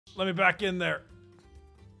Let me back in there.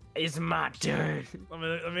 It's my turn. Let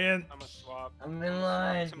me in. I'm a swap. I'm in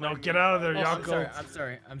line. No, get out of there, Oh, Yako.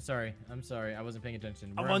 I'm sorry. I wasn't paying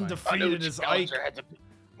attention. I'm Where am I? undefeated as Ike.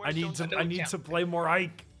 I need to play more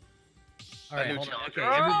Ike. All right, hold on.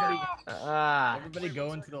 Okay, everybody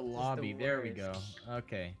go into the lobby. There we go.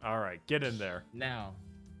 Okay. All right, get in there. Now.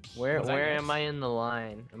 Where am I in the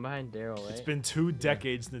line? I'm behind Daryl, right? It's been 2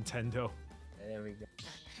 decades, Nintendo. There we go.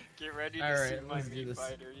 Get ready to Alright, see my let's do Mii this.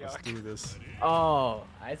 Fighter, Let's Yako. do this. Oh,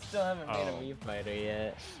 I still haven't made a Mii Fighter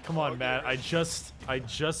yet. Come on, Matt. I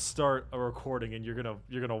just start a recording and you're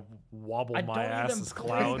gonna wobble my ass as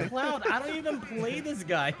Cloud. Cloud, I don't even play this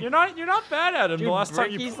guy. You're not bad at him. Dude, the last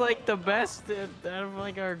time Ricky's like the best out of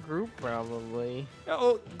like our group probably. Yeah,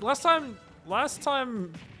 well, last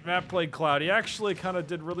time Matt played Cloud, he actually kind of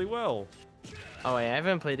did really well. Oh wait, I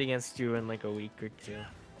haven't played against you in like a week or 2.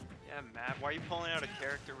 Yeah, Matt, why are you pulling out a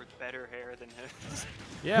character with better hair than his?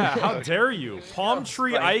 Yeah, how dare you? Palm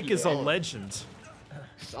Tree Ike is a legend.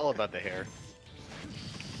 It's all about the hair.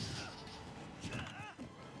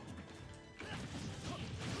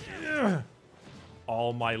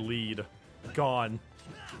 All my lead gone.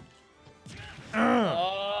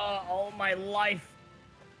 All my life.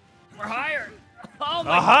 We're hired. Oh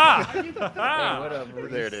my Aha! Hey, what up,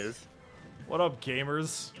 Reese? There it is. What up,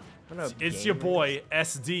 gamers? What up, It's your gamers? boy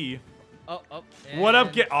SD. Oh. What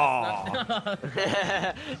up, and- Aw.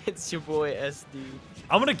 It's your boy SD.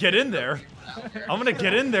 I'm gonna get in there. I'm gonna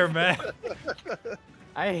get in there, man.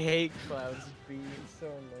 I hate Cloud's speed. It's so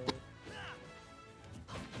annoying.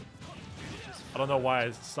 I don't know why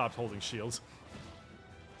I stopped holding shields.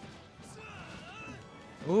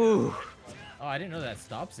 Ooh. Oh, I didn't know that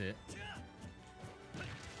stops it.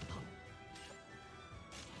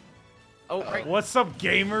 Oh, right. What's up,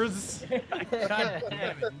 gamers? God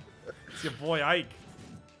damn it. It's your boy Ike.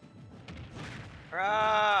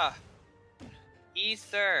 Ah!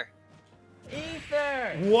 Ether!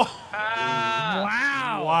 Ether. Whoa!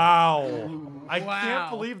 Ah! Wow! I can't Wow.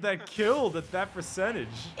 believe that killed at that percentage.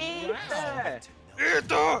 Ether.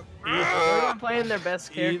 Ether! Everyone playing their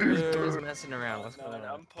best character is messing around. What's No, going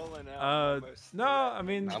on? I'm pulling out. No, I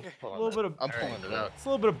mean, I'm a pulling little bit of, I'm pulling it out. it's a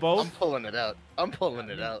little bit of both. I'm pulling it out. I'm pulling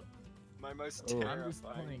it out. My most Ooh. I'm just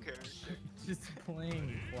terrifying playing. character. Just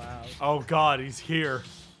playing Cloud. Oh God, he's here.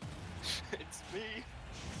 It's me.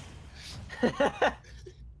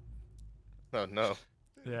 Oh no.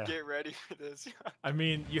 Yeah. Get ready for this. I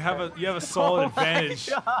mean, you have a solid advantage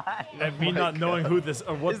at me not knowing who this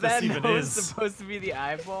or what Is this that even nose is. supposed to be the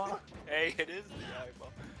eyeball? Hey, it is the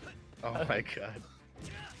eyeball. Oh my god.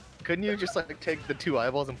 Couldn't you just like take the 2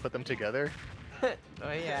 eyeballs and put them together? Oh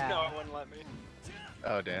yeah. No, it wouldn't let me.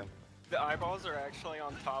 Oh damn. The eyeballs are actually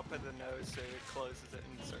on top of the nose, so it closes it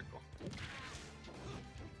in a circle.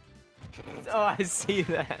 Oh, I see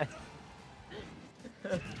that.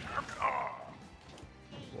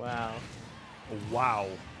 Wow. Wow.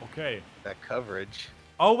 Okay. That coverage.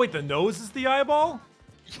 Oh wait, the nose is the eyeball?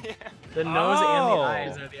 Yeah. The nose and Oh. the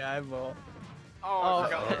eyes are the eyeball. Oh, I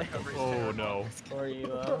forgot what recovery's Oh terrible. no. Or you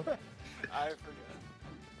love. I forgot.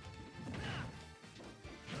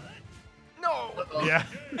 No! Yeah.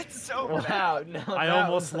 It's so bad. Wow, no, I that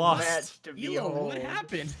almost was a lost. match to Elo, what behold.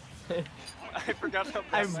 happened? I forgot how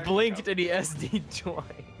I bad my blinked recovery- at the SD twice.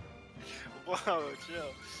 Whoa,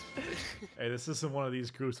 chill. Hey, this isn't one of these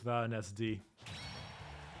groups without an SD.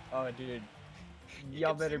 Oh, dude. You Y'all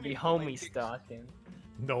can see better me be homie blinking. stalking.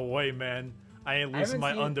 No way, man. I ain't I losing haven't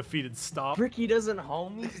my seen- undefeated stop. Ricky doesn't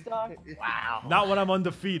homie stalk? Wow. Not when I'm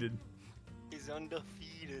undefeated. He's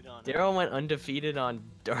undefeated on it. Daryl went undefeated on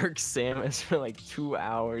Dark Samus for like 2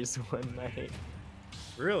 hours one night.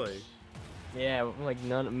 Really? Yeah, like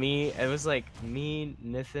it was like me,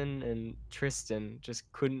 Nathan, and Tristan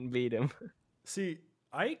just couldn't beat him. See,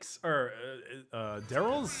 Ike's or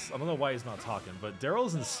Daryl's. I don't know why he's not talking, but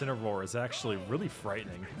Daryl's Incineroar is actually really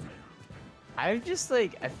frightening. I'm just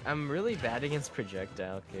like I'm really bad against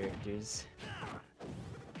projectile characters.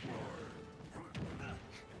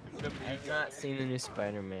 I've not seen the new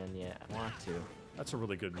Spider-Man yet. I want to. That's a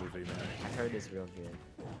really good movie, man. I heard it's real good.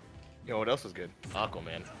 You know what else was good?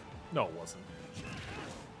 Aquaman. No, it wasn't.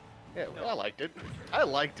 Yeah, well, I liked it. I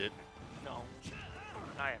liked it. No.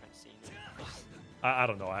 I haven't seen it. I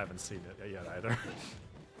don't know. I haven't seen it yet either.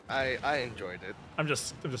 I enjoyed it. I'm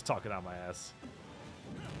just talking out my ass.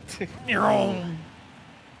 I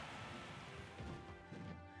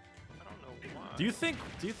don't know why. Do you think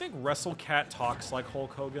WrestleCat talks like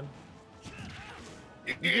Hulk Hogan?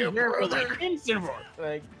 Yeah, brother.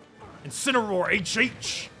 Like, Incineroar,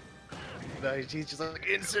 HH. No, he's just like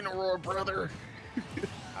Incineroar, brother.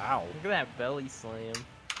 Ow. look at that belly slam.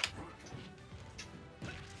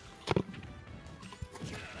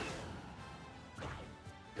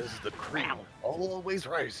 As the cream always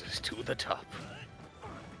rises to the top.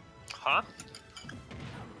 Huh?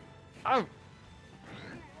 Oh,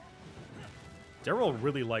 Daryl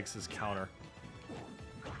really likes his counter.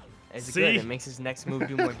 it's See? good. It makes his next move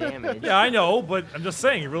do more damage. Yeah, I know, but I'm just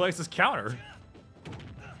saying he really likes his counter.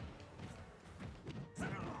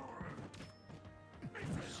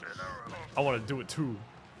 I want to do it too.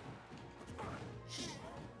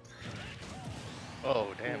 Oh,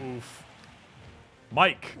 damn. Oof.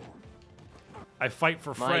 Mike. I fight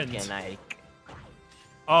for Mike friends. and Ike.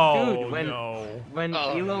 Oh Dude, no. When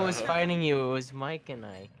Oh, Elo no. was fighting you, it was Mike and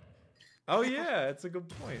Ike. Oh yeah, that's a good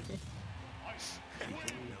point.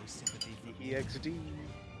 EXD.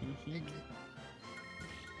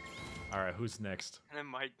 All right, who's next? And then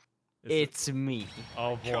Mike Is it- It's me.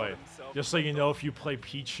 Oh killed boy. himself. Just so you know, if you play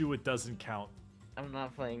Pichu, it doesn't count. I'm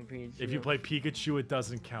not playing Peach. If you play Pikachu, it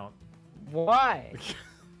doesn't count. Why?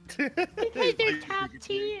 Because they're top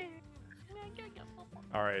tier.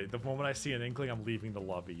 All right, the moment I see an inkling, I'm leaving the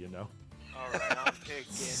lobby. You know. Alright, I'm picking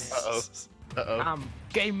it. Uh-oh. Uh-oh. I'm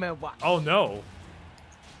Game Watch. Oh no.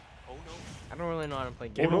 Oh no. I don't really know how to play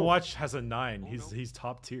Game no. Overwatch has a 9. Oh, He's no. he's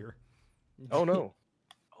top tier. Oh, no.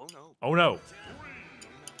 Oh no. Oh no.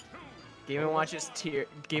 Game Watch's tier.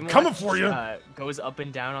 Game coming Watch, for you. Goes up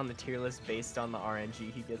and down on the tier list based on the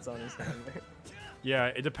RNG he gets on his hammer. Yeah,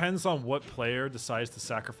 it depends on what player decides to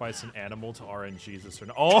sacrifice an animal to RNGs. A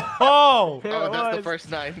certain. Oh! There Oh, it that's the was.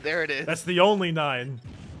 first 9. There it is. That's the only 9.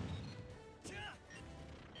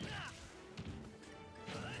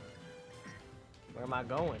 Where am I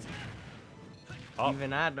going? Up.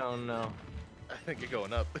 Even I don't know. I think you're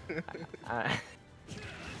going up.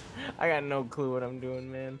 I got no clue what I'm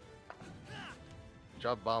doing, man.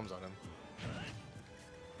 Drop bombs on him.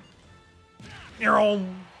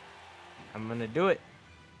 I'm gonna do it.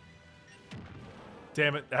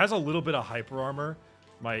 Damn it! It has a little bit of hyper armor,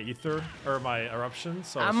 my ether or my eruption.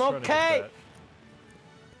 So I was I'm trying to get okay. that.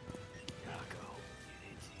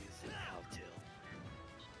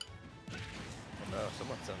 Oh, no,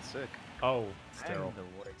 someone sounds sick. Oh, it's I'm Daryl. the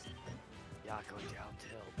worst. Yako down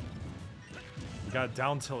tilt. You got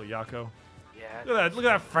down tilt, Yako. Yeah. Look at that! Look at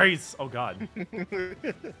that face! Oh god,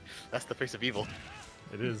 That's the face of evil.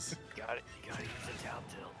 it is. You gotta use the down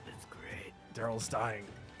tilt. It's great. Daryl's dying.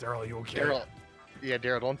 Daryl, you okay? Daryl. Yeah,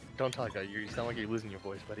 Daryl, don't talk. You sound like you're losing your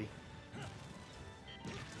voice, buddy.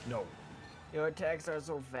 No. Your attacks are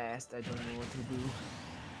so fast, I don't know what to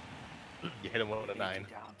do. You hit him with a 9.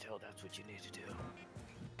 Down tilt. That's what you need to do.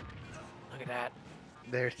 Look at that.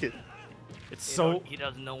 There it is. It's so. He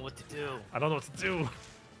doesn't know what to do. I don't know what to do.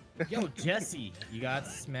 Yo, Jesse, you got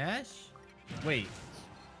smash? Wait.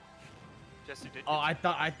 Jesse, did Oh, I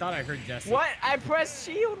thought I heard Jesse. What? I pressed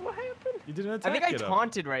shield. What happened? You didn't I attack think I it up.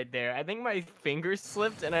 taunted right there. I think my fingers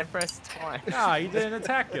slipped and I pressed taunt. Nah, you didn't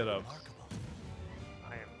attack it up.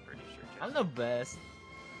 I am pretty sure. Jesse. I'm the best.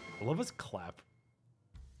 I love his clap.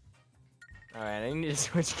 Alright, I need to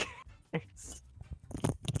switch characters.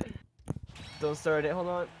 Don't start it. Hold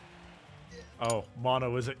on. Oh,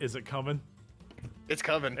 Mono, is it coming? It's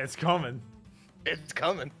coming. It's coming. It's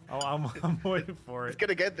coming. Oh, I'm waiting for It's it.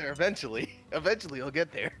 gonna get there eventually. Eventually, he'll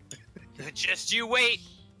get there. Just you wait.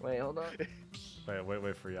 Wait, hold on.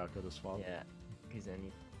 Wait for Yako to swap. Yeah, because I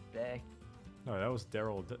need back. No, that was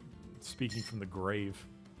Daryl speaking from the grave.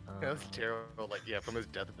 That was terrible. Like, yeah, from his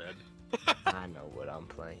deathbed. I know what I'm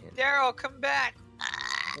playing. Daryl, come back.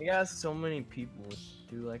 We got so many people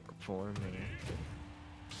do like a 4-man.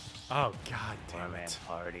 Oh god damn it.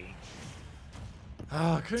 party.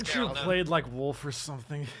 Oh, couldn't you have Daryl. played like Wolf or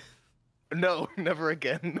something? No, never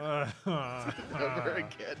again. Never Never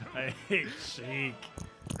again. I hate Sheik.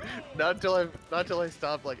 Not till I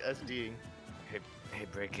stop like SDing. Hey,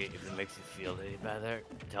 Bricky, if it makes you feel any better,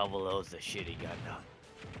 Double O's the shitty Gundam.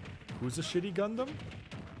 Who's a shitty Gundam?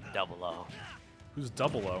 Double O. Who's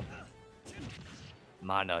Double O?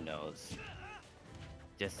 Mono knows.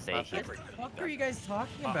 Just say he's What the fuck are you guys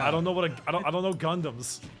talking about? I don't know what I don't know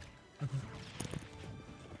Gundams.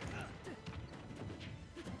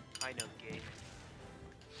 I know game.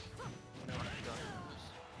 No,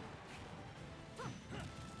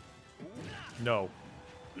 No.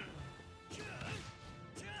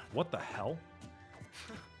 What the hell?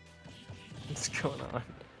 What's going on?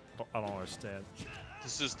 I don't understand.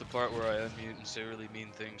 This is the part where I unmute and say really mean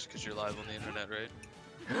things because you're live on the internet,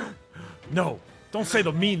 right? No! Don't say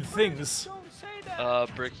the mean things!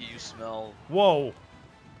 Bricky, you smell Whoa!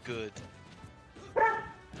 good.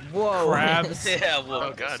 Whoa! Crabs. Yeah, well,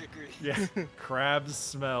 Oh god. Yeah, crabs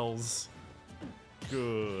smells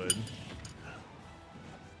good.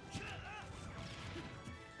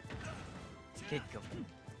 Kick him.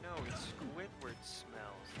 No. No, Squidward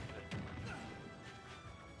smells.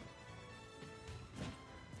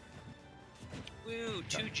 Woo,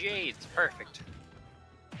 2 jades, perfect.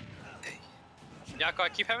 Yako, I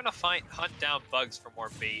keep having to hunt down bugs for more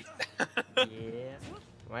bait. Yeah.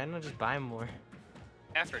 Why don't I just buy more?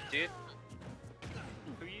 Effort, dude.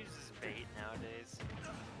 Who uses bait nowadays?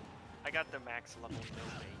 I got the max level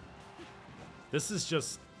no bait. This is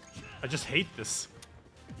just... I just hate this.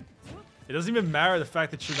 It doesn't even matter the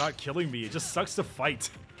fact that you're not killing me. It just sucks to fight.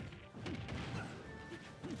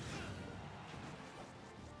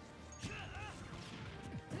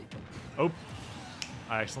 Oh.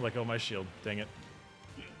 I accidentally let go of my shield. Dang it.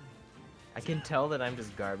 I can tell that I'm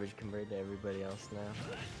just garbage compared to everybody else now.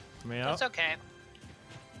 Come out. That's okay.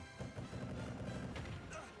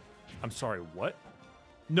 I'm sorry, what?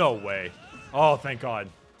 No way. Oh, thank God.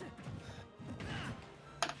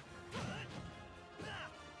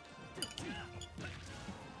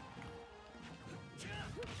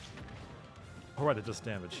 Alright, it does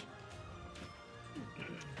damage.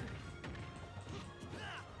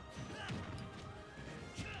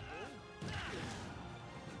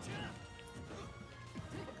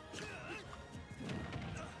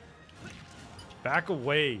 Back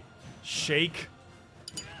away. Shake.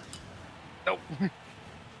 Nope. Dream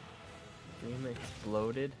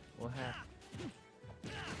exploded? What happened?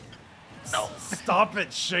 No. Stop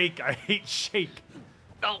it, Shake. I hate Shake.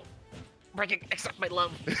 No. Breaking, accept my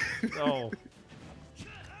love. No.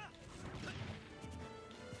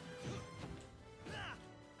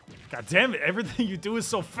 God damn it, everything you do is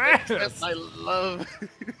so fast. Accept my love.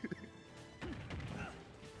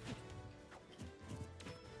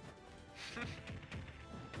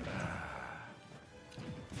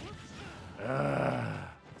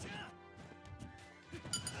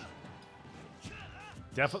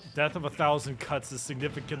 Death of 1,000 cuts is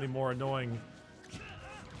significantly more annoying.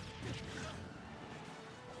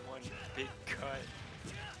 One big cut.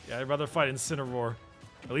 Yeah, I'd rather fight Incineroar.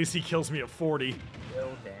 At least he kills me at 40. Go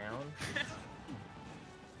down.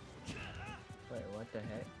 Wait, what the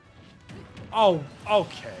heck? Oh,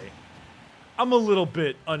 okay. I'm a little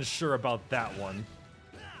bit unsure about that one.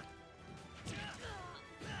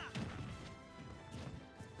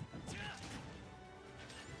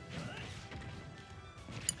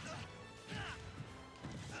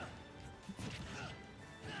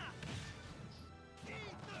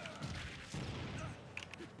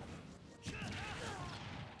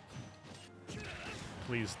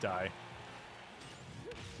 Please die.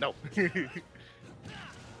 No. The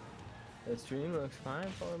stream looks fine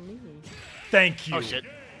for me. Thank you. Oh shit.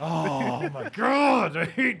 Oh my God, I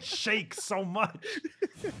hate Shake so much.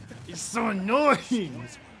 He's so annoying.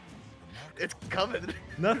 It's coming.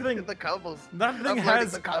 Nothing. The combos. Nothing I'm learning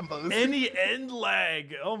has the combos. any end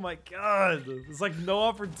lag. Oh my God. There's like no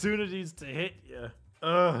opportunities to hit you.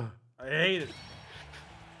 Ugh. I hate it.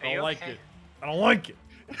 I Are you don't like okay? it. I don't like it.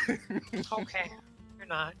 Okay, you're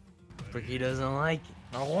not. Bricky doesn't like it.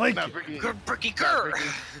 I don't like Nah, it. Bricky. Bricky Nah, Gurr! Bricky.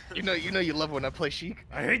 You know you love when I play Sheik.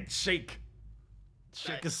 I hate Shake.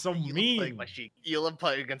 Shake is so You love mean. playing my Sheik. You love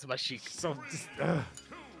playing against my Sheik. So just,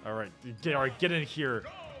 all right, get in here.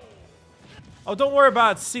 Oh, don't worry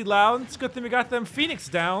about it, Sea Loud. It's a good thing we got them Phoenix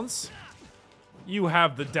downs. You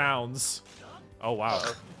have the downs. Oh wow.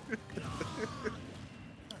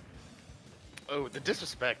 Oh, the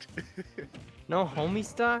disrespect. No homie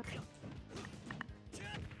stock?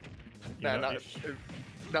 Nah, know-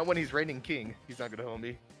 not when he's reigning king. He's not gonna hold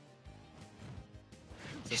me.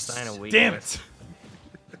 It's a sign of weakness.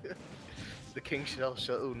 Damn it. The king shall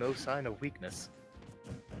show no sign of weakness.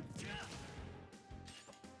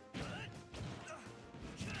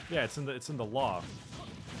 Yeah, it's in the law.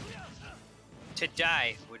 To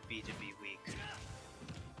die would be to be weak.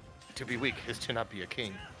 To be weak is to not be a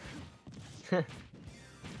king.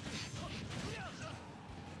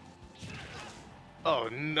 Oh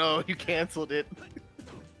no, you canceled it.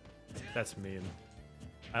 That's mean.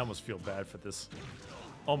 I almost feel bad for this.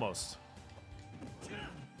 Almost.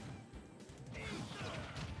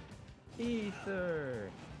 Ether.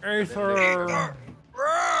 Aether.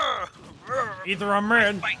 Either I'm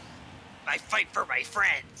in. I fight for my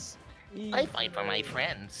friends. I fight for my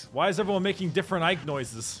friends. Why is everyone making different Ike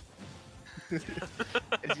noises? It's,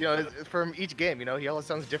 you know, it's from each game. You know, he always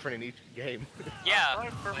sounds different in each game. Yeah,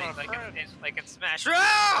 fight for my friends. like in Smash.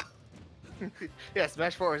 Ah! Yeah,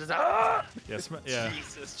 Smash 4 is just ah! Yeah,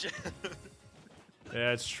 Jesus.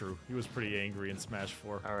 yeah, it's true. He was pretty angry in Smash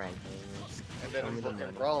 4. Alright, And then Tell me the in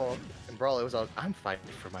money. Brawl, it was all, I'm fighting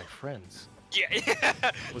for my friends. Yeah.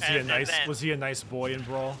 Was he a And nice? then- Was he a nice boy in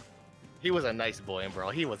Brawl? He was a nice boy in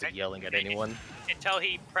Brawl. He wasn't yelling at anyone. Until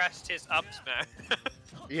he pressed his up smash.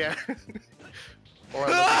 Yeah. Or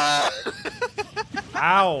I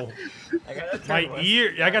Ow! I gotta turn My Western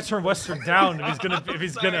ear. I gotta turn Western down if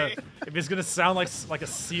Sorry. he's gonna sound like a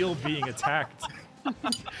seal being attacked.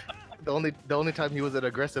 the only time he was an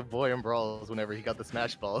aggressive boy in Brawl was whenever he got the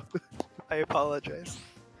Smash Ball. I apologize.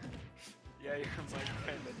 Yeah, your mic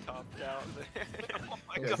kind of topped out there. Oh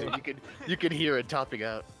my Yeah, so god. you could hear it topping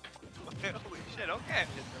out. Holy shit, okay.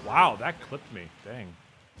 Wow, that clipped me. Dang.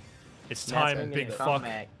 It's Matt's time, making big a fuck.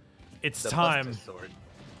 comeback. It's The time. Buster Sword.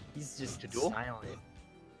 He's just To duel? silent.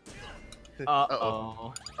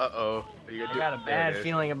 Uh-oh. Uh-oh. Are you I gonna do- got a there bad it is.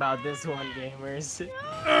 feeling about this one, gamers.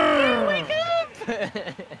 Wake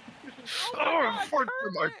Oh, I'm fighting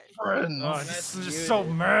for my friends. Oh, I'm just so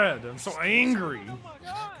mad. I'm so angry.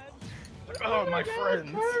 Oh, my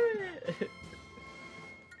friends.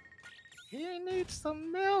 He needs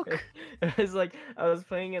some milk. It was like I was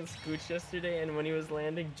playing in Scooch yesterday, and when he was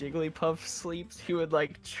landing Jigglypuff sleeps, he would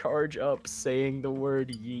like charge up saying the word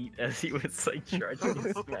yeet as he was like charging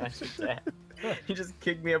his smash attack. He just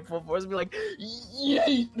kicked me at full force and be like,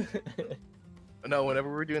 yeet! No, whenever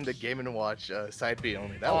we were doing the Game & Watch side B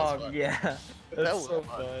only, that was fun. yeah, that's was so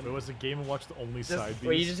fun. It fun. was a Game & Watch the only Just, side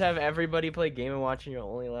where you Bs. just have everybody play Game & Watch and you're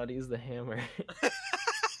only allowed to use the hammer.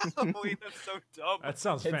 Wait, that's so dumb. That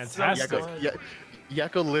sounds It's so fantastic. fun.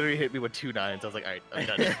 Yakko literally hit me with 2 9s. I was like, alright, I'm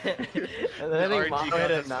done. And then I think RNG Mom got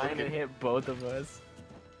hit a us 9 looking. and hit both of us.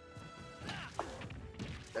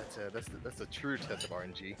 That's a true test of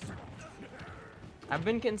RNG. I've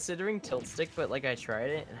been considering tilt stick, but like I tried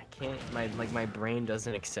it and I can't. My brain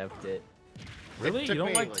doesn't accept it. Really? It You took don't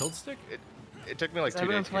me, like tilt stick? It took me like 2 I've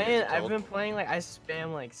been days. to get playing. used to I've tilt. been playing like I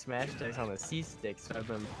spam like smash attacks on the C stick, so I've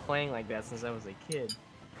been playing like that since I was a kid.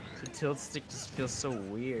 So tilt stick just feels so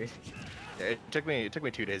weird. Yeah, it took me 2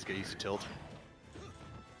 days to get used to tilt.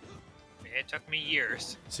 It took me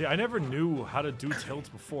years. See, I never knew how to do tilts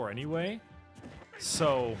before anyway.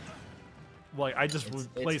 So, like, I just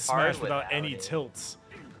would play it's hard Smash without any it. tilts.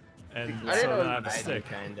 And I didn't so know then I have a I do stick.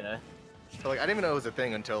 kinda. So like I didn't even know it was a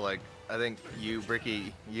thing until like I think you,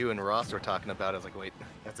 Bricky, you and Ross were talking about it. I was like, wait,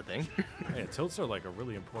 that's a thing? Yeah, tilts are like a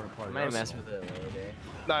really important part I of might the mess arsenal. with it later.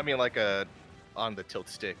 No, I mean like on the tilt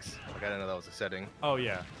sticks. Like I didn't know that was a setting. Oh,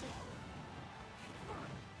 yeah.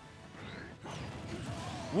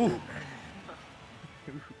 Woo!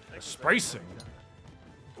 Spacing.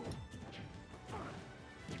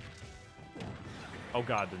 Oh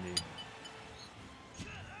god, the knee.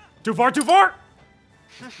 Too far, too far!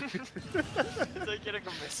 They're getting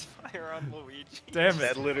a misfire on Luigi. Damn it.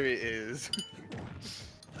 That literally is.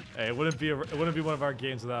 Hey, it wouldn't be one of our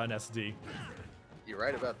games without an SD. You're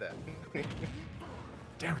right about that.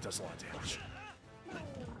 Damn, it does a lot of damage.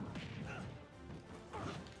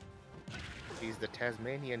 He's the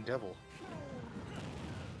Tasmanian devil.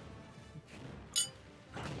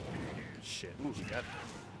 Shit. Ooh, he got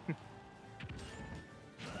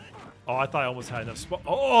Oh, I thought I almost had enough spot.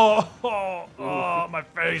 Oh, my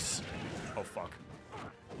face. Oh, fuck.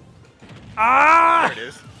 Ah! There it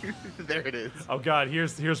is. There it is. Oh god,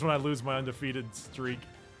 here's when I lose my undefeated streak.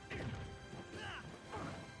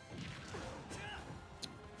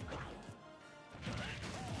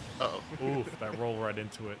 Uh-oh. Oof, that roll right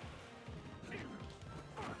into it.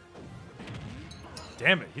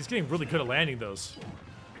 Damn it, he's getting really good at landing those.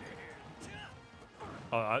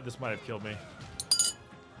 Oh, this might have killed me.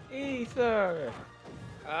 Ether.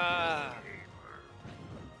 Ah.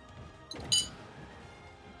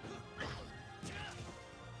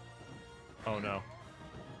 Oh no.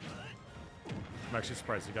 I'm actually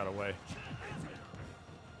surprised he got away.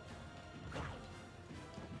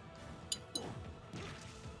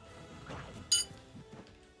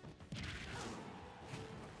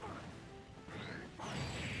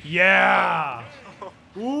 Yeah!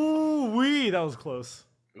 Ooh wee, that was close.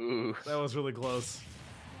 Ooh, That was really close.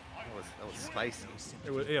 that was spicy.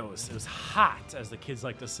 It was hot, as the kids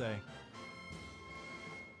like to say.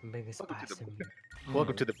 Biggest Welcome to the- spicy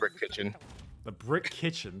Welcome to the Brick Kitchen. The brick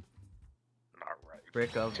kitchen.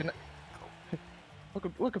 brick of.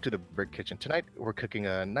 Welcome to the Brick Kitchen. Tonight we're cooking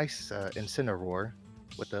a nice Incineroar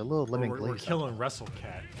with a little lemon We're glaze. on killing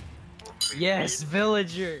WrestleCat. Yes,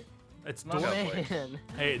 villager. It's My Dor- man.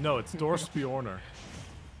 Hey, no, it's Dorspioner.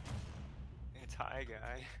 It's high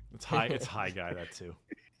guy. It's high guy, that too.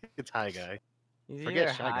 it. It's high guy. He's Forget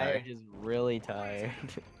either Shy high or Guy. just really tired.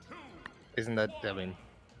 Isn't that? I mean,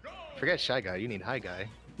 forget shy guy. You need high guy.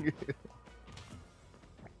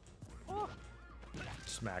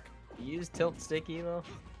 Smack. You use tilt sticky though.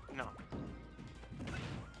 No.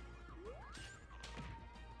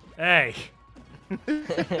 Hey!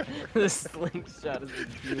 The slingshot is the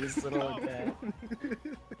cutest little attack.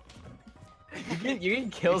 You can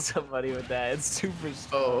kill somebody with that. It's super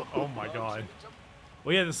strong. Oh my god.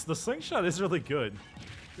 Well, yeah, the slingshot is really good.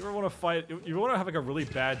 If you ever want to fight, you want to have like a really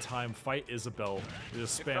bad time, fight Isabel. You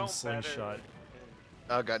just spam slingshot.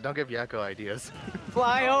 Oh god, don't give Yakko ideas.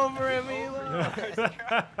 Fly over him, Elo!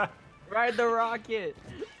 Ride the rocket!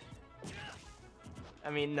 I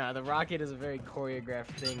mean, nah, the rocket is a very choreographed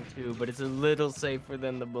thing too, but it's a little safer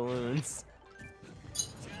than the balloons.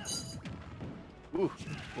 Ooh.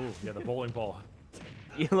 Ooh, yeah, the bowling ball.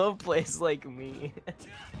 Elo plays like me.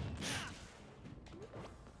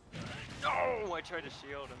 No, I tried to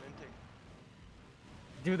shield him into.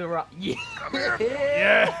 Do the rock. Yeah! Come here!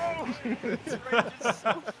 Yeah!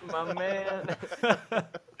 My man.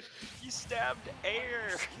 You stabbed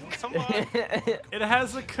air. Come on. It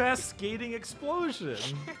has a cascading explosion.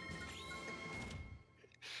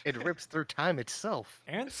 It rips through time itself.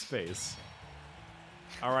 And space.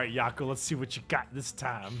 Alright, Yakko, let's see what you got this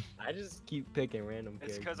time. I just keep picking random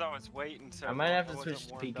It's characters. because I was waiting so I might long, have I to wasn't switch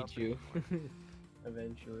to warmed up. Pikachu.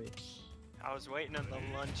 Eventually. I was waiting on the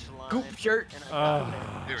lunch line. Goop shirt! And I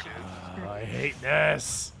got There it is. I hate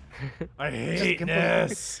Ness. I hate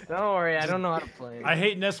Ness. Don't worry, I don't know how to play. I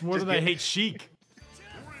hate Ness more than I hate Sheik.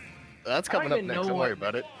 That's I don't coming up even next. know Don't what- worry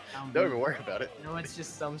about it. Don't even worry about it. No, it's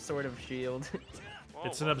just some sort of shield. Whoa,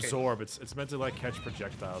 It's an okay. absorb. It's meant to like catch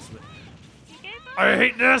projectiles. I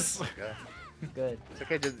hate Ness. Okay. Good. It's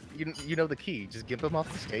okay. Just you know the key. Just gimp him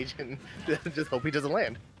off the stage and just hope he doesn't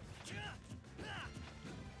land.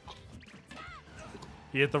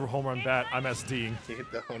 He hit the home run bat. I'm SDing. He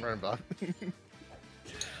hit the home run, Bob.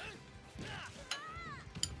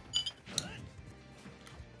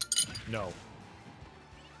 No.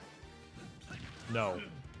 No.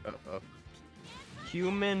 Uh-oh.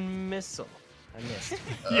 Human missile. I missed.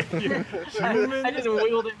 Human I just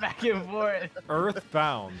wheeled it back and forth.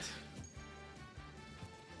 Earthbound.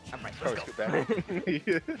 Alright, Oh, let's too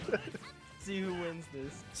go. bad. See who wins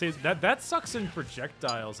this. See, that sucks in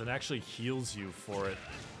projectiles and actually heals you for it.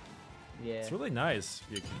 Yeah. It's really nice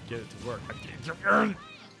if you can get it to work.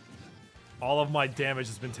 All of my damage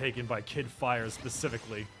has been taken by Kid Fire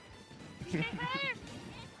specifically. You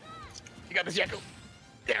got this, Yakko.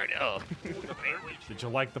 There it is. Did you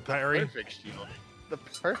like the parry? Perfect shield. The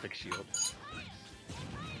perfect shield.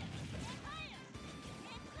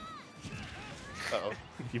 Uh-oh.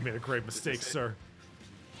 You made a great mistake, sir.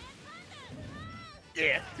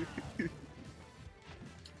 Yeah.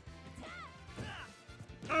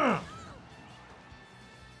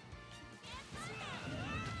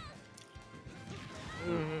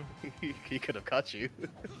 He could have caught you.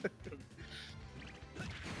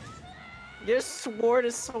 Your sword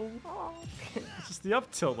is so long. It's just the up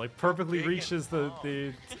tilt, like perfectly Big reaches the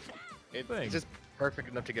It's thing. just perfect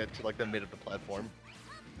enough to get to like the mid of the platform.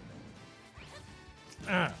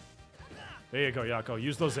 There you go, Yakko.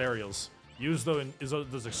 Use those aerials. Use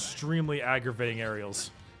those extremely aggravating aerials.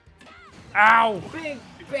 Ow! Big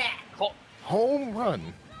back. Home run.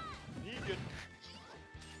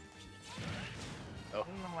 I don't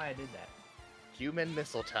know why I did that. Human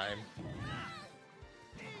missile time.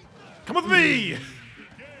 Come with me!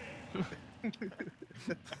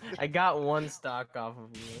 I got one stock off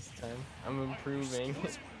of me this time. I'm improving.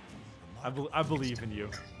 I believe in you.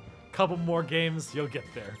 Couple more games, you'll get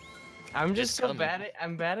there. I'm just It's so coming. bad at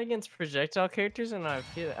I'm bad against projectile characters, and I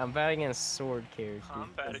feel I'm bad against sword characters. I'm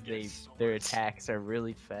bad 'cause against their swords. attacks are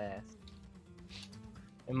really fast,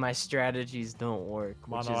 and my strategies don't work. which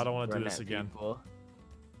Mono, I is don't wanna do run this at again. people.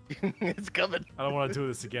 It's coming. I don't want to do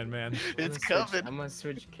this again, man. It's I'm gonna switch- coming. I'm gonna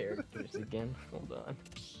switch characters again. Hold on.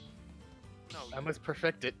 No, I must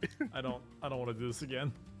perfect it. I don't want to do this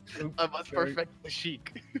again. I must perfect the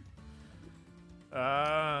Sheik.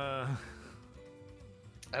 Uh,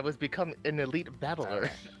 I must become an elite battler.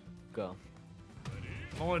 Go.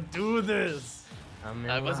 I want to do this. I'm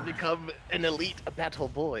in I must line. become an elite battle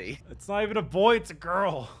boy. It's not even a boy, it's a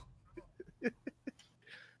girl.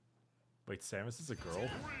 Wait, Samus is a girl?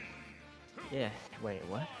 Yeah. Wait.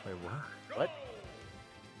 What? Wait, what? What?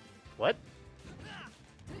 What?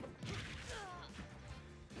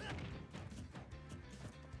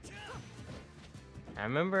 I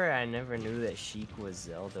remember I never knew that Sheik was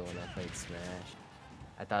Zelda when I played Smash.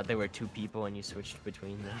 I thought they were two people and you switched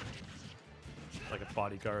between them. Like a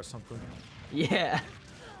bodyguard or something? Yeah,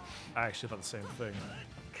 I actually thought the same thing.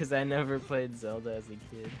 because I never played Zelda as a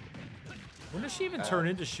kid. When does she even turn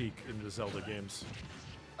into Sheik in the Zelda games?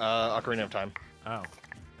 Ocarina of Time. Oh. Alright,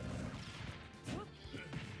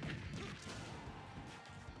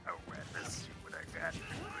 let's see what I got.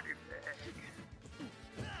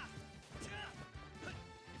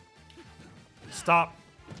 Stop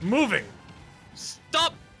moving!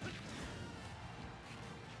 Stop!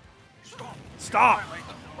 Stop!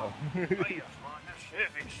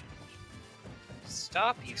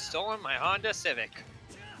 Stop! You've stolen my Honda Civic.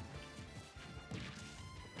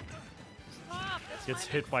 Stop! Gets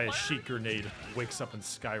hit by a sheet grenade. Wakes up in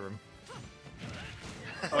Skyrim.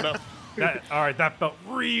 Oh no. All right, that felt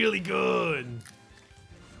really good.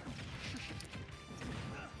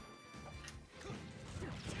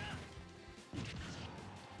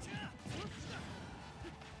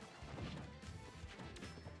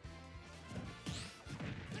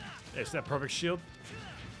 Is that perfect shield?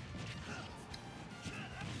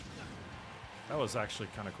 That was actually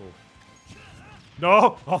kind of cool.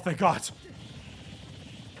 No! Oh, thank God.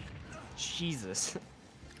 Jesus.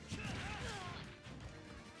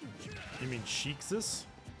 You mean Sheiksis?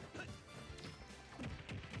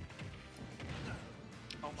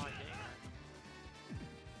 Oh my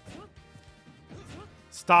god.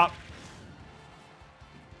 Stop.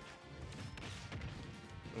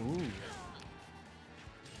 Ooh.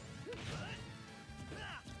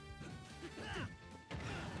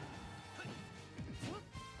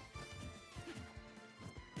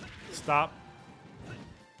 Stop.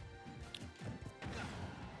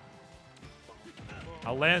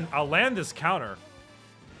 I'll land this counter.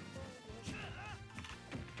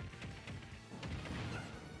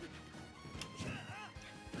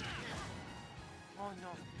 Oh no.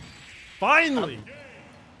 Finally!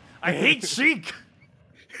 I hate Sheik!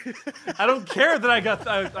 I don't care that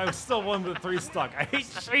I still won with 3 stock. I hate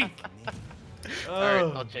Sheik!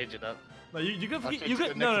 Alright, I'll change it up. No, you can I'll change you to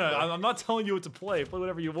can the no, next no, no, play. I'm not telling you what to play. Play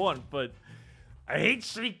whatever you want, but I hate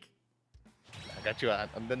Sheik. I got you.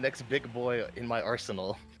 I'm the next big boy in my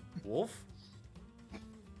arsenal. Wolf?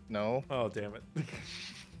 No. Oh, damn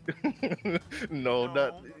it. No,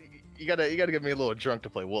 not. You gotta get me a little drunk to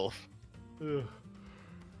play Wolf. Ugh.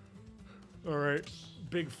 All right.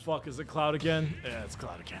 Big fuck. Is it Cloud again? Yeah, it's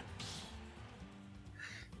Cloud again.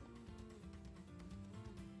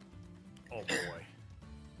 Oh boy.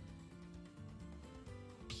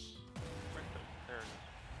 There it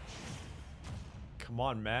Come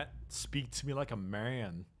on, Matt. Speak to me like a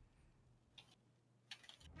man.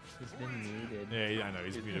 He's been muted. Yeah, I know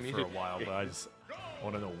he's He's muted for a muted. while, but I just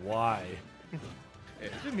want to know why. Yeah,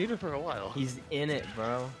 he's been muted for a while. He's in it,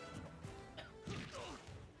 bro.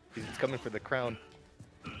 He's coming for the crown.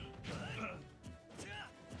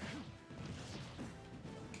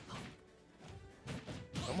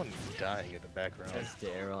 Someone's dying in the background. That's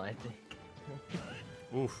Daryl, I think.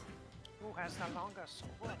 Oof. is. Who has the longest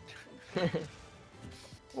sword?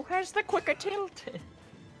 Who has the quicker tilt?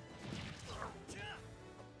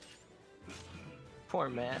 Poor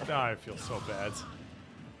Matt. Ah, I feel so bad.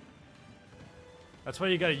 That's why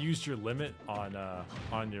you gotta use your limit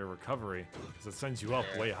on your recovery, because it sends you up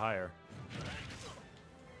way higher.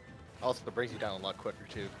 Also, it brings you down a lot quicker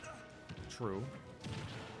too. True.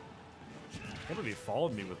 What if he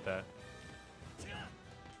followed me with that?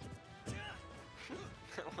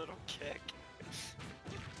 A little kick.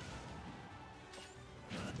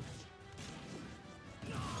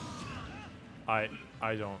 I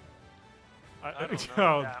don't. I don't know what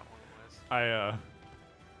oh, that one was.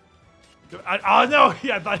 oh no!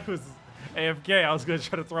 Yeah, I thought it was AFK. I was gonna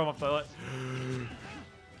try to throw him off the.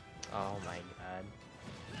 Oh my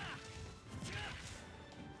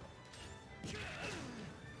god.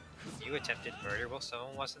 You attempted murder while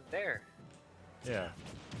someone wasn't there. Yeah.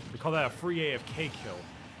 We call that a free AFK kill.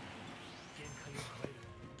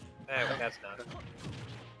 That's not.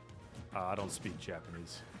 I don't speak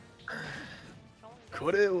Japanese.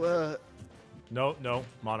 Could No,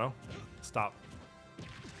 Mono. Stop.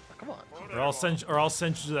 come on. Or I'll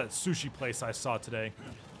send you to that sushi place I saw today.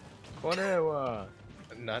 Korewa.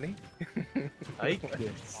 Nani? Ike.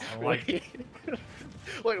 Like,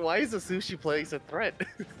 Wait, why is a sushi place a threat?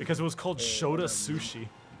 because it was called Shota Sushi.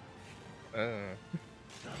 I'm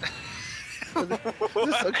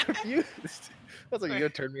just so confused. I was like, you gonna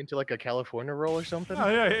turn me into like a California roll or something? Oh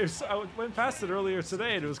yeah, I went past it earlier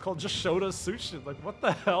today and it was called just Shota Sushi. Like, what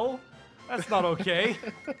the hell? That's not okay.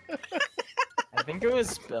 I think it was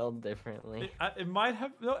spelled differently. It might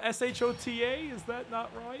have no SHOTA. Is that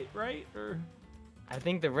not right? Right? Or I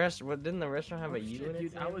think the rest. What didn't the restaurant have a U in it?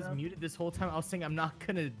 Dude, I was muted this whole time. I was saying I'm not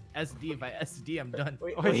gonna SD. If I SD, I'm done.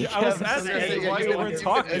 Wait, I was asking why you weren't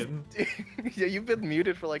talking. Yeah, you've been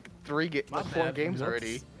muted for like My 4 bad. games Whoops.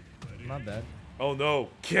 already. My bad. Oh no,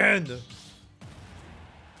 Ken!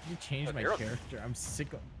 You changed my Daryl- character. I'm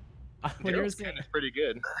sick of. When you were Daryl's saying, is pretty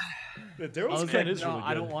good. Yeah, I Daryl's was Ken like, is no, really good.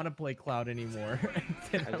 I don't want to play Cloud anymore.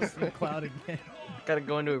 Then I was in Cloud again. Gotta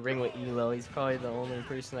go into a ring with Elo. He's probably the only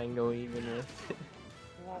person I can go even with.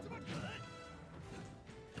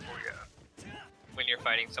 When you're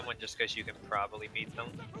fighting someone just because you can probably beat them.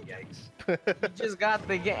 Yikes. He just got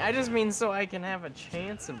the game. I just mean so I can have a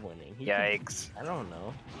chance of winning. Yikes. I don't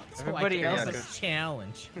know. So Everybody like, else it's is a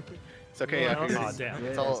challenge. It's okay. everyone Yaku, else is damn. good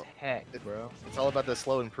It's all- as heck, bro. It's all about the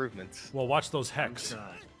slow improvements. Well, watch those hex.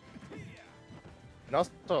 And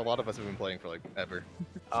also, a lot of us have been playing for like ever.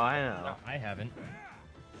 Oh, I know. I haven't.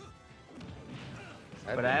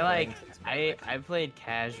 I've But been I playing like since I played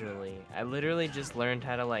casually. I literally just learned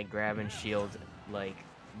how to like grab and shield like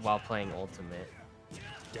while playing Ultimate.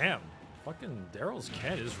 Damn. Fucking Daryl's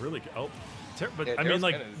Ken is really good. Oh, but Yeah, I mean, Daryl's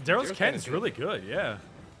like, Ken is- Daryl's Daryl's Ken Ken is is really good, yeah.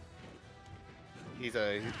 He's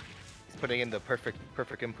putting in the perfect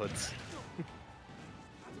inputs.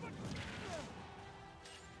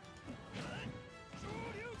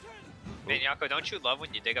 Man, Yako, don't you love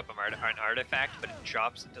when you dig up an artifact, but it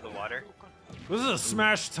drops into the water? This is a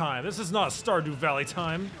Smash time. This is not Stardew Valley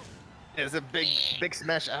time. It's a big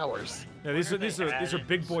smash hours. Yeah, these are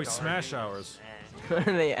big boy Smash hours. When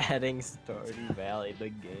are they adding Stardew Valley the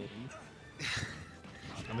game?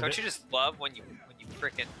 I mean, Don't you just love when you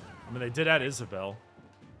frickin' I mean, they did add Isabel.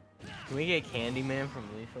 Can we get Candyman from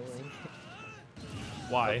Lethal Link?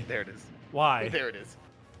 Why? Oh, there it is. Why? There it is.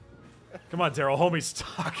 Come on, Daryl, homies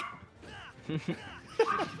talk. I'm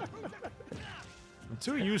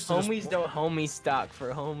too used to Homies this. don't homie stock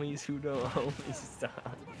for homies who don't homie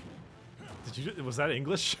stock. Was that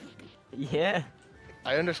English? Yeah.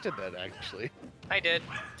 I understood that actually. I did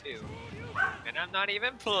too. And I'm not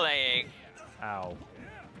even playing. Ow.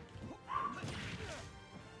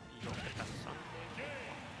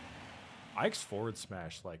 Ike's forward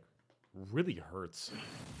smash, like, really hurts.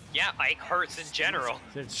 Yeah, Ike hurts in general.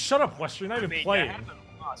 Shut up, Wester, you're not even playing.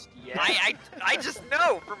 I just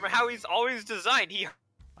know from how he's always designed.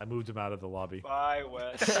 I moved him out of the lobby. Bye,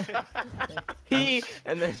 Wes.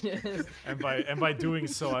 And then just... And by doing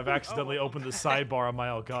so, I've accidentally opened the sidebar on my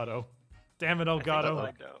Elgato. Damn it,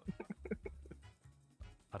 Elgato.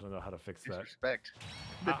 I don't know how to fix that. Disrespect.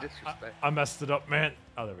 The disrespect. I messed it up, man.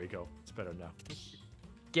 Oh, there we go. It's better now.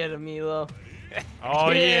 Get him, Milo.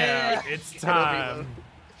 Oh, yeah. It's time.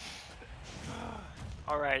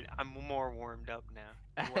 Alright, I'm more warmed up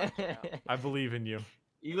now. Watch out. I believe in you.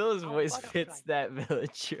 Elo's voice fits that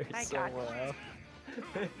villager so well.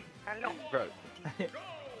 Bro,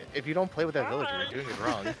 if you don't play with that villager, you're doing it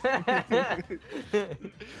wrong.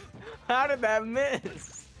 How did that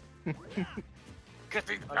miss? Cause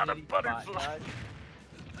he's not a butterfly.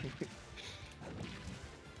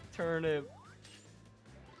 Turnip.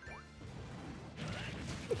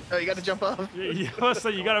 Oh, you gotta jump off. So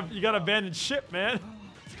you gotta abandon ship, man.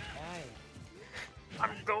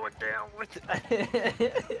 I'm going down with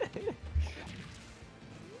it.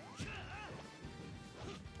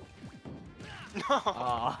 No.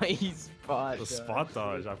 Oh, he's spot. The spot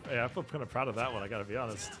dodge. I feel kind of proud of that one. I gotta be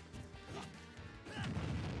honest.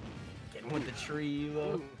 Getting with the tree,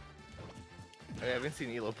 Elo. I haven't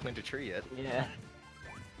seen Elo plant a tree yet. Yeah.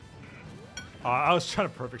 I was trying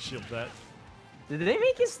to perfect shield that. Did they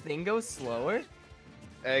make his thing go slower?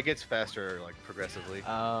 It gets faster, like progressively.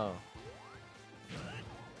 Oh.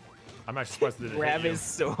 I'm actually surprised they didn't Grab hit his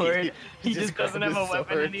sword. He just doesn't have a grabbed his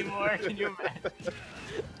weapon sword. anymore. Can you imagine?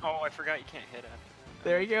 Oh, I forgot you can't hit after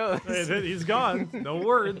There he goes. Hey, he's gone. No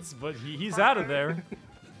words, but he's out of there.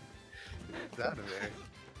 It's out of there.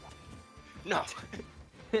 No.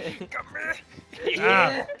 Come here.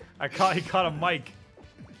 Ah, he caught a mic.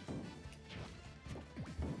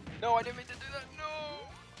 No, I didn't mean to do that. No.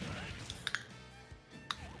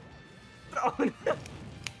 Oh, no.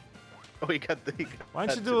 Oh, he got the. Why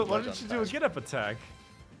didn't you do it? Why didn't you do a get up attack?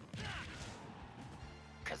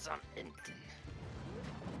 Cause I'm empty.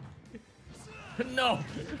 No!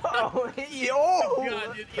 Oh, Oh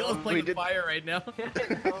god, dude, Elo's We playing with did- fire right now.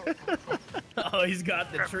 Oh, he's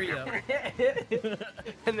got the tree up.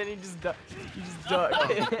 And then he just ducked.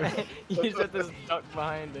 You just had this duck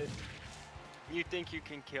behind it. You think you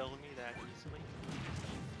can kill me that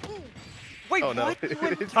easily? Wait, Oh no! what?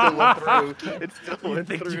 It still went through. It still You went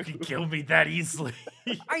think through. you can kill me that easily?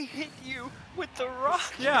 I hit you with the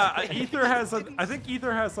rock. Yeah, Ether has. I think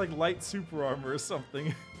Ether has like light super armor or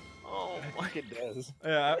something. Oh my. It does.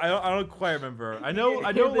 Yeah, I don't quite remember. I know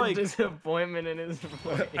The like disappointment in his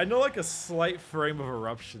voice. I know like a slight frame of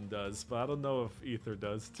eruption does, but I don't know if Ether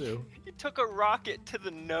does too. You took a rocket to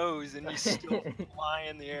the nose and you still fly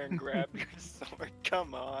in the air and grab your sword.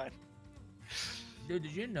 Come on. Dude,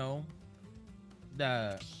 did you know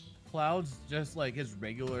that Cloud's just like his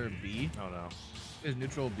regular B, Oh no. his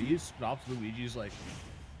neutral B stops Luigi's like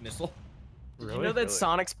missile? Really? You know that Really?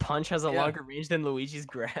 Sonic's punch has a Yeah. longer range than Luigi's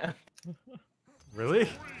grab? Really?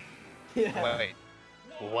 Yeah. Wait.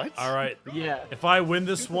 What? All right. Yeah. If I win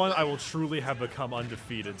this one, I will truly have become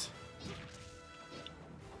undefeated.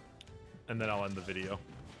 And then I'll end the video.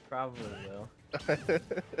 Probably will.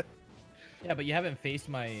 Yeah, but you haven't faced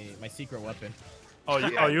my secret weapon. Oh,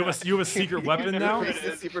 you have a secret weapon now? It's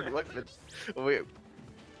a secret weapon. Oh, wait,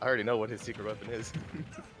 I already know what his secret weapon is.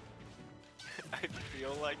 I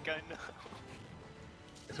feel like I know.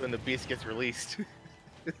 It's when the beast gets released.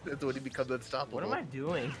 That's when he becomes unstoppable. What am I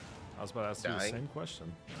doing? I was about to ask you the Dying. same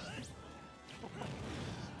question.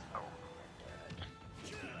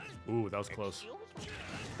 Ooh, that was close.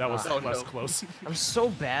 That was less close. I'm so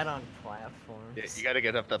bad on platforms. Yeah, you gotta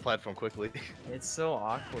get up that platform quickly. It's so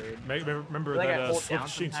awkward. Remember Like, I that hold down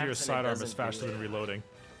switching to your sometimes and it sidearm is doesn't faster do than it. reloading.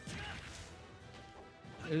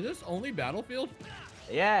 Is this only Battlefield?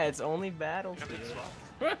 Yeah, it's only Battlefield.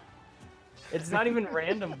 It's not even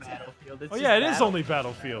random Battlefield. It's Oh just yeah, it is only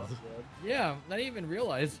Battlefield. Yeah, I didn't even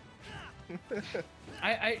realize.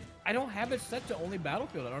 I don't have it set to only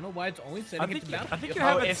Battlefield. I don't know why it's only setting it to Battlefield. I think you Oh,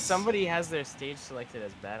 have it. if somebody has their stage selected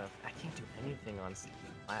as Battlefield, I can't do anything on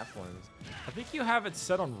platforms. I think you have it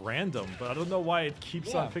set on random, but I don't know why it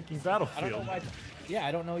keeps on picking I don't know Battlefield. why. Yeah,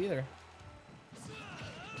 I don't know either.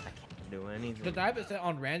 I can't do anything. Because I have it set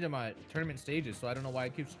on random tournament stages, so I don't know why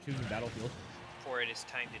it keeps choosing Battlefield. For it is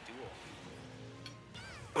time to duel.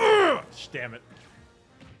 Damn it.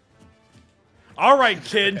 All right,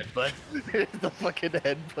 kid. But the fucking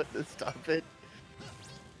headbutt to stop it.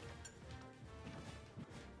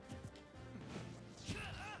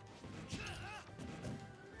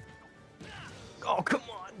 Oh, come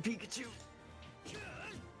on, Pikachu.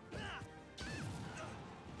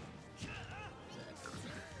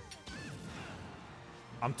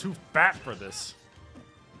 I'm too fat for this.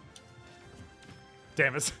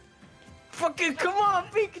 Damn it. Fucking come on,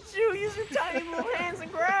 Pikachu. Use your tiny little hands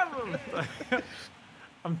and grab him.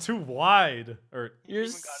 I'm too wide. Or Your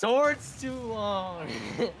sword's too long.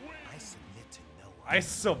 I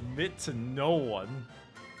submit to no one.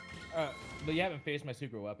 But you haven't faced my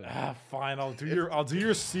secret weapon. Ah, fine. I'll do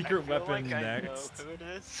your secret I feel weapon like I know next. who it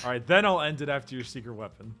is. All right, then I'll end it after your secret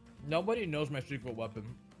weapon. Nobody knows my secret weapon.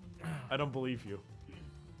 I don't believe you.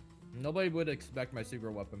 Nobody would expect my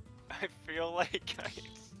secret weapon. I feel like I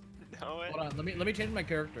know it. Hold on, let me change my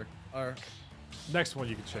character. Or Next one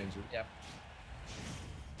you can change it. yeah.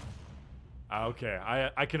 Okay,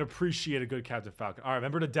 I can appreciate a good Captain Falcon. All right,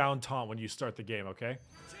 remember to down taunt when you start the game, okay?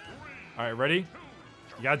 All right, ready?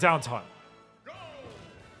 You got down taunt.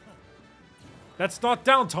 That's not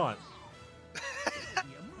down taunt.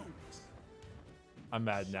 I'm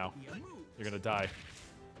mad now. You're gonna die.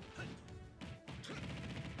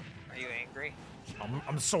 Are you angry?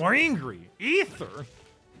 I'm so angry. Ether.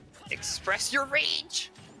 Express your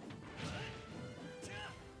rage!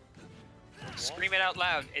 Scream it out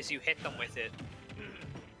loud as you hit them with it.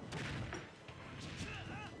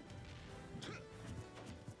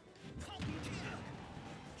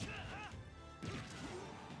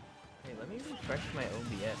 Hey, let me refresh my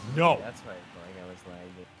OBS. No. That's why I felt like I was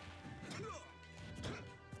lagging.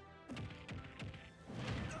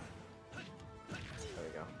 There we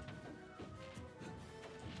go.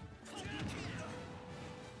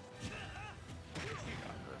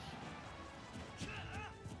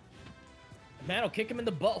 Man, I'll kick him in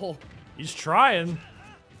the butthole. He's trying.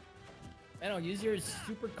 Man, I'll use your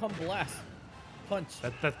super cum blast. Punch.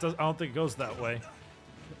 That does. I don't think it goes that way.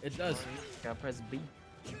 It does. Gotta press B.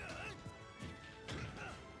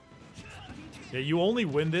 Yeah, you only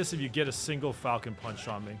win this if you get a single Falcon punch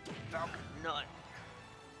on me. Falcon nut.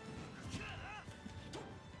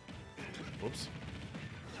 Whoops.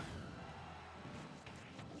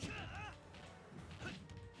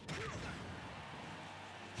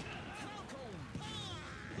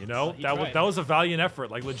 You know, He that tried. was a valiant effort,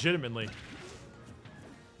 like legitimately.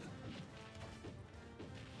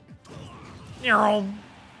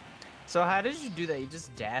 So how did you do that? You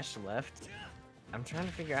just dash left? I'm trying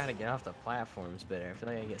to figure out how to get off the platforms better. I feel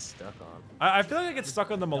like I get stuck on. I feel like I get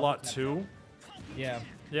stuck on them a lot too. Yeah.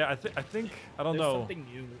 Yeah, I think I don't There's know. something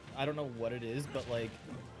new. I don't know what it is, but like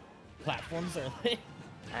platforms are like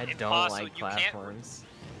I don't Impossible. like You can't- platforms.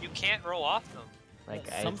 You can't roll off them. Like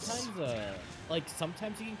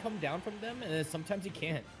sometimes you can come down from them, and then sometimes you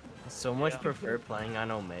can't. I so much prefer playing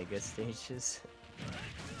on Omega stages.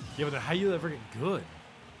 Yeah, but then how you ever get good?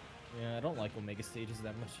 Yeah, I don't like Omega stages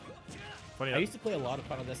that much. Funny, I used to play a lot of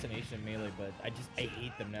Final Destination and Melee, but I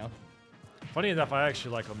hate them now. funny enough, I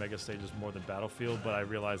actually like Omega stages more than Battlefield, but I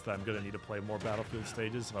realized that I'm gonna need to play more Battlefield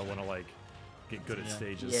stages if I want to like get good at Yeah.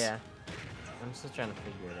 stages. Yeah. I'm still trying to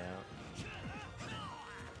figure it out.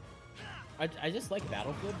 I just like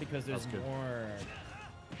Battlefield because there's That's good. more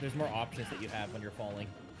there's more options that you have when you're falling.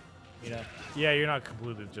 You know? Yeah, you're not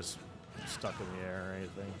completely just stuck in the air or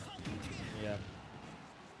anything. Yeah.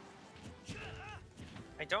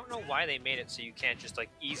 I don't know why they made it so you can't just like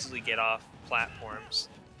easily get off platforms.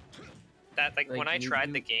 That like when I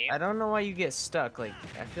tried the game. I don't know why you get stuck. Like,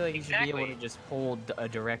 I feel like you should be able Exactly. to just hold a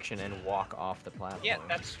direction and walk off the platform. Yeah,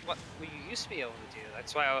 that's what we used to be able to do.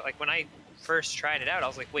 That's why, like, when I first tried it out, I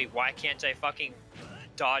was like, wait, why can't I fucking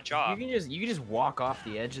dodge off? You can just walk off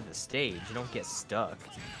the edge of the stage. You don't get stuck.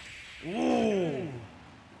 Ooh,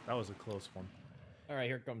 that was a close one. All right,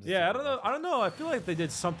 here comes. the Yeah, I second don't know. one. I don't know. I feel like they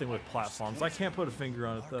did something with platforms. I can't put a finger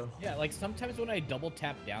on it though. Yeah, like sometimes when I double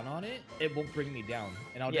tap down on it, it won't bring me down,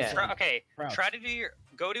 and I'll Yeah. just Try- like, okay, crouch. try to do your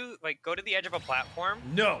go to the edge of a platform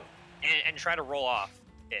No. and try to roll off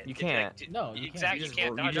it. You It's like, can't. No, you can't. exactly. You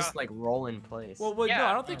can't you dodge just off. like roll in place. Well, wait, no, Yeah.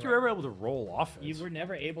 I don't think you were ever able to roll off it. You were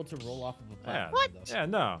never able to roll off of a Yeah. platform. Though. Yeah,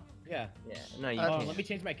 no. Yeah. yeah, no, you Oh, can't. let me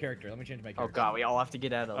change my character. Let me change my Oh character. god, we all have to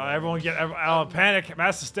get out of. Everyone get panic,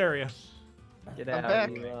 mass hysteria. Get I'm out. back.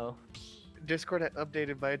 Lilo. Discord had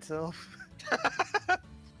updated by itself. All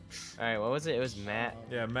right, what was it? It was Matt.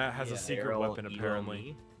 Yeah, Matt has Yeah. a secret Daryl, weapon Elo, apparently.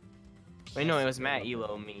 me. Wait, no, it was Matt,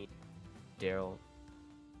 Elo, me, Daryl.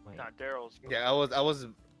 Wait. Not Daryl's. Yeah, I was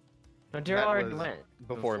No, Daryl Matt already was went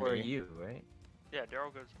before me. you, right? Yeah,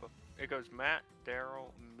 Daryl goes. It goes Matt,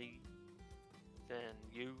 Daryl, me, then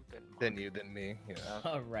you, then Mark. then you, then me. Yeah.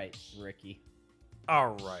 All right, Ricky.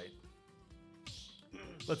 All right.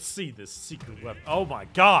 Let's see this secret weapon. Oh my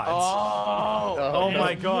god. Oh no.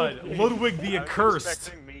 my god. Ludwig the I was Accursed.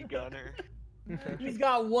 expecting me, Gunner. He's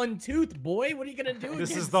got one tooth, boy. What are you gonna do?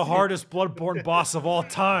 This is against the it? hardest Bloodborne boss of all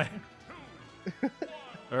time.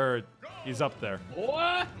 He's up there.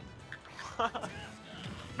 What?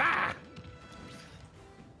 Ah!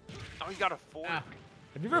 Oh, you got a fork. Ah.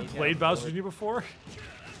 Have you ever He's got played a Bowser sword. Jr. before?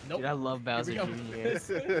 Nope. Dude, I love Bowser Here we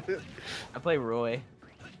Jr. I play Roy.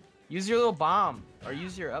 Use your little bomb, or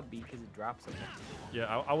use your up B because it drops them. Yeah,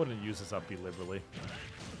 I wouldn't use this upbeat liberally.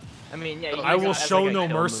 I mean, yeah. You I use will it as, show like, a no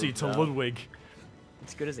kill mercy move, to though. Ludwig.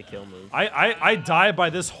 It's good as a kill move. I die by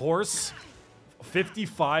this horse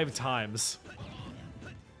 55 times.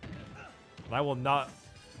 And I will not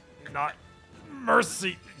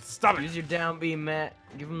mercy. Stop it. Use your down B, Matt.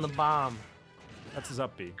 Give him the bomb. That's his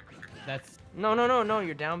up B. That's No.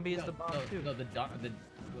 Your down B is the bomb too. no, the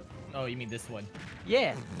oh, you mean this one?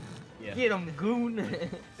 Yeah. Yeah. Get him, goon.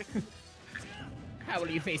 How will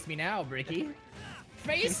you face me now, Bricky?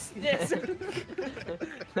 Face this.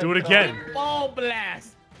 Do it again. Big ball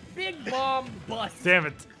blast. Big bomb bust. Damn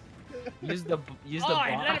it. use the Oh,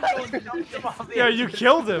 I bomb. let him go into the Yeah, you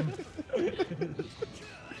killed him.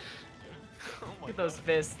 Get those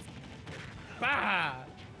fists. Bah!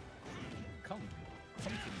 Come to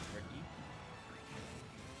me, Ricky.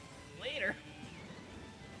 Later.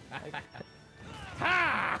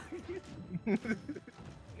 Ha!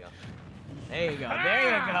 There you go. There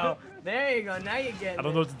you go. There you go. Now you get. I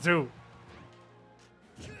don't know what to do.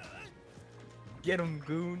 Get him,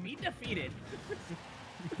 goon. Be defeated.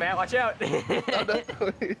 Matt, watch out.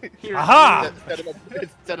 Here, Aha! It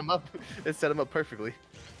set him up. It set him up perfectly.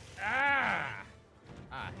 Ah!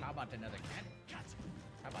 How about another cat?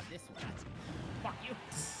 How about this one? Fuck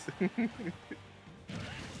you.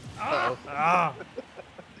 Uh-oh. Ah.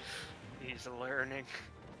 He's learning.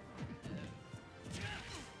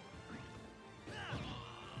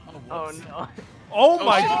 Oh no. Oh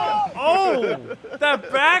my god. Oh!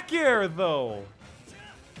 That back air though. See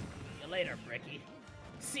you later, Bricky.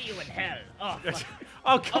 See you in hell. Oh, fuck.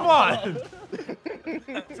 Oh, come on.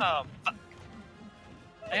 Oh, fuck.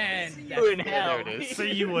 And See you in hell. There it is.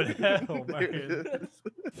 See you in hell, There it man.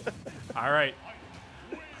 is. All right.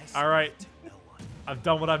 All right. I've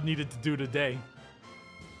done what I've needed to do today.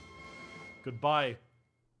 Goodbye.